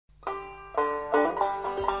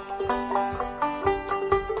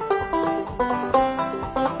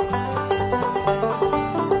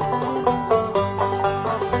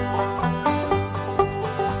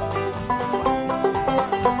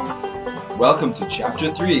Welcome to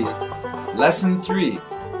Chapter 3, Lesson 3,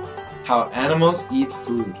 How Animals Eat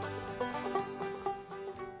Food.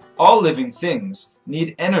 All living things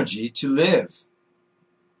need energy to live.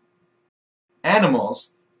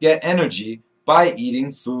 Animals get energy by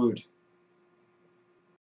eating food.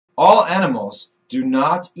 All animals do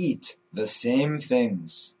not eat the same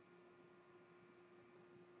things.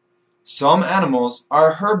 Some animals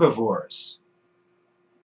are herbivores.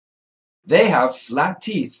 They have flat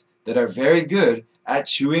teeth that are very good at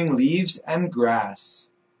chewing leaves and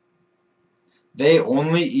grass. They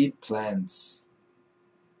only eat plants.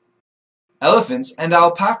 Elephants and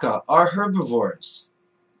alpaca are herbivores.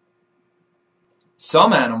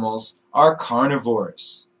 Some animals are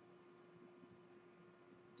carnivores.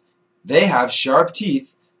 They have sharp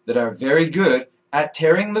teeth that are very good at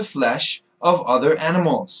tearing the flesh of other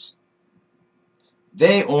animals.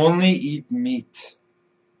 They only eat meat.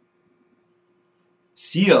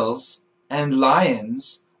 Seals and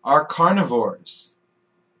lions are carnivores.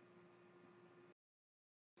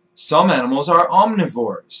 Some animals are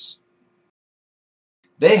omnivores.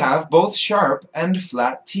 They have both sharp and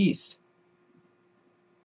flat teeth.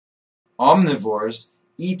 Omnivores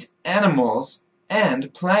eat animals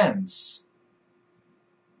and plants.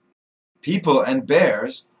 People and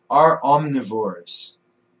bears are omnivores.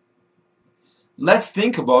 Let's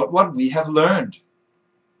think about what we have learned.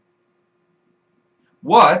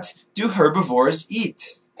 What do herbivores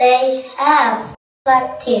eat? They have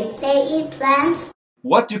flat teeth. They eat plants.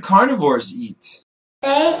 What do carnivores eat?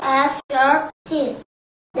 They have sharp teeth.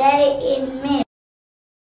 They eat meat.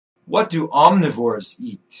 What do omnivores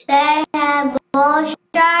eat? They have both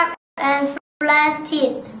sharp and flat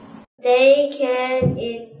teeth. They can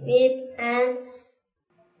eat meat and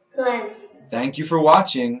plants. Thank you for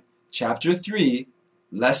watching Chapter 3,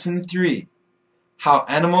 Lesson 3, How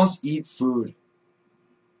Animals Eat Food.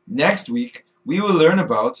 Next week, we will learn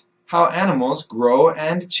about how animals grow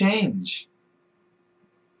and change.